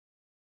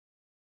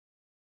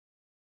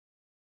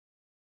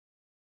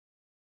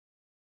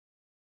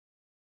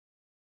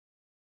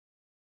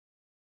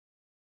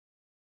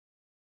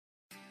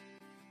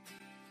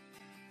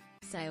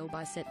sale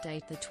by set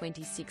date the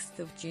 26th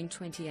of June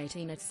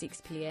 2018 at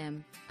 6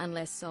 p.m,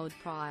 unless sold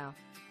prior.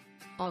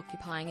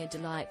 Occupying a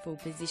delightful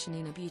position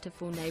in a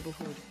beautiful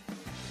neighbourhood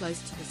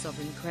close to the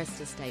Sovereign Crest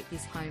estate,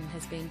 this home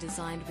has been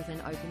designed with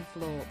an open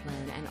floor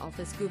plan and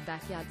offers good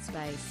backyard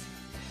space.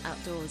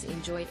 Outdoors,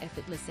 enjoy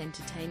effortless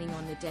entertaining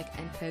on the deck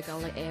and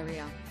pergola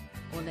area,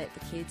 or let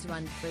the kids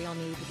run free on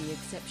either the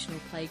exceptional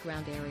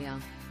playground area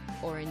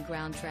or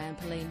in-ground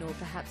trampoline, or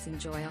perhaps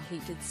enjoy a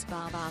heated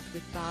spa bath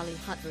with Bali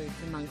Hut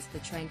roof amongst the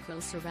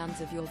tranquil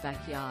surrounds of your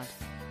backyard.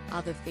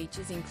 Other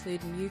features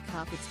include new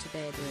carpets to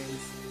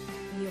bedrooms,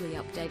 newly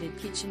updated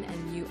kitchen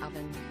and new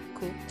oven,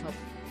 cooktop,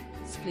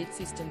 split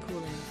system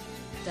cooling,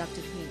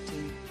 ducted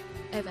heating,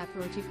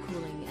 evaporative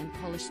cooling and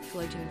polished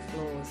floating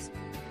floors.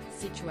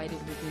 Situated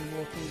within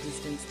walking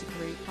distance to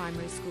Karoo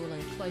Primary School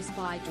and close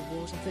by to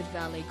Waterford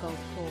Valley Golf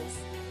Course.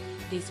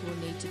 This will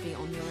need to be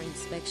on your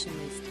inspection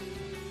list.